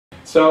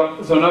So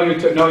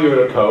now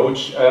you're a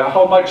coach.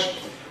 How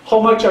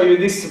much are you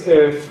this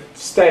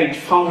stage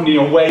found in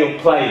your way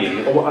of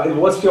playing?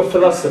 What's your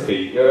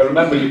philosophy?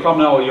 Remember, you come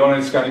now. You're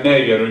in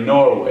Scandinavia, in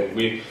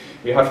Norway.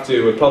 We have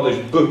to publish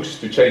books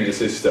to change the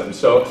system.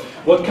 So,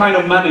 what kind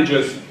of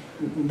manager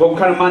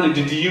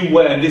do you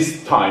wear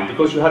this time?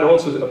 Because you had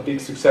also a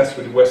big success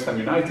with West Ham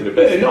United a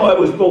bit. No, I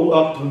was brought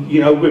up, you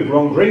know, with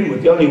Ron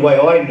Greenwood. The only way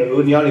I knew,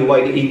 and the only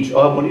way that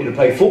I wanted to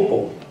play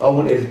football. I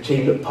wanted a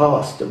team that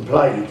passed and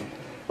played,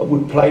 and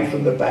would play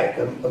from the back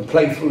and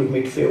play through the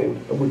midfield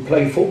and would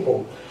play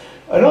football.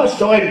 And I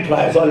signed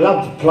players. I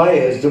loved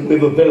players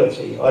with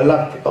ability.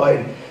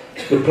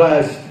 The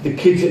players, the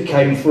kids that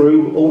came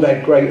through, all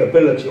that great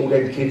ability, all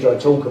them kids I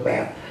talk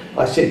about.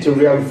 I said to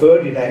Rio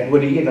Ferdinand,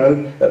 when he, you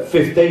know, at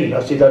 15,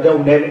 I said,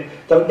 don't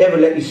ever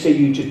let me see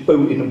you just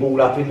booting the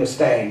ball up in the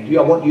stand.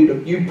 I want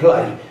you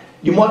play.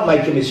 You might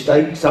make a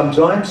mistake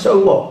sometimes, so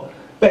what?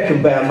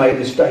 Beckenbauer made a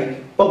mistake.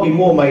 Bobby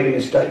Moore made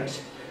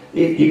mistakes.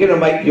 You're going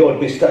to make the odd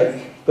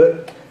mistake,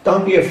 but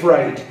don't be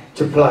afraid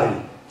to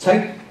play.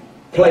 Take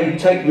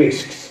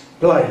risks.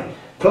 Play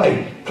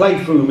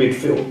through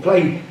midfield.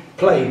 Play.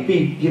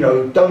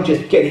 Don't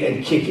just get it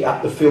and kick it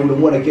up the field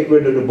and want to get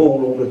rid of the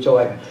ball all the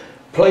time.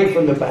 Play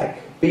from the back.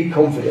 Be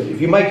confident.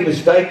 If you make a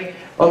mistake,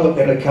 I'm not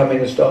going to come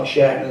in and start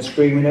shouting and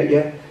screaming at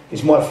you.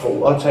 It's my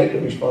fault. I'll take the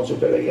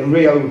responsibility. And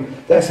Rio,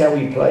 that's how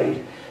he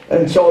played.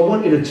 And so I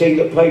wanted a team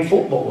that played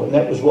football, and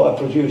that was what I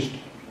produced.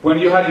 When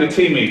you had your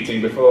team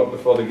meeting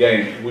before the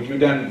game, would you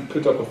then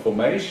put up a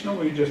formation, or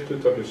would you just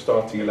put up your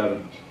starting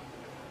 11?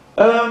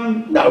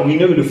 No, we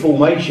knew the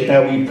formation,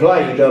 how we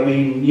played. I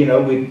mean, you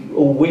know,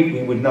 all week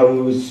we would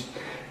know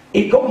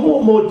it got more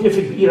and more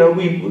difficult. You know,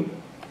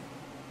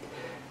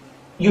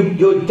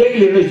 you're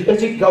dealing,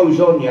 as it goes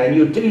on, and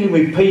you're dealing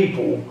with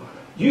people.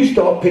 You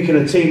start picking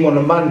a team on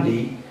a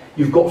Monday,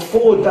 you've got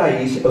 4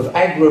 days of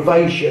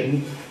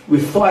aggravation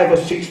with 5 or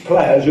 6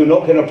 players who are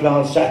not going to play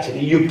on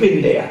Saturday. You've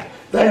been there.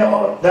 They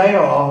are,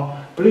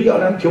 believe it, I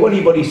don't care what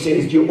anybody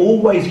says, you're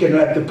always going to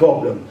have the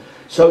problem.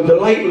 So the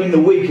later in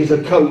the week as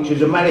a coach,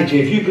 as a manager,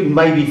 if you can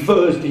maybe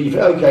Thursday,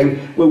 okay,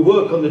 we'll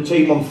work on the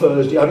team on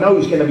Thursday, I know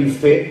he's going to be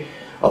fit,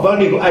 I've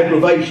only got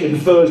aggravation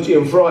Thursday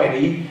and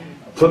Friday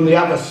from the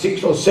other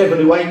 6 or 7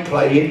 who ain't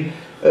playing,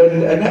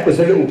 and that was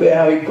a little bit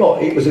how it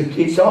got.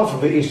 It's half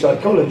of it is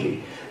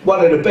psychology.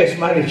 One of the best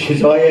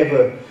managers I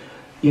ever,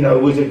 you know,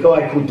 was a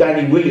guy called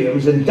Danny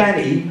Williams, and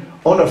Danny,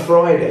 on a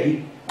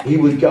Friday, he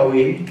would go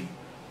in,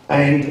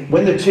 and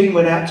when the team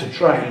went out to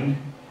train,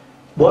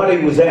 while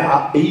he was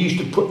out, he used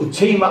to put the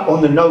team up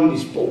on the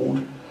notice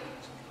board,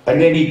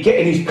 and then he'd get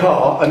in his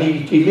car, and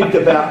he lived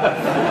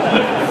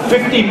about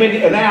 50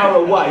 minutes, an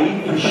hour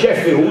away in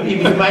Sheffield. He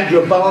was the manager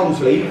of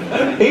Barnsley.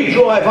 He'd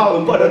drive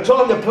home. By the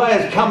time the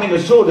players come in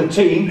and saw the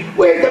team,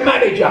 where's the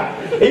manager?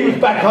 He was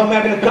back home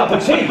having a cup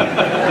of tea.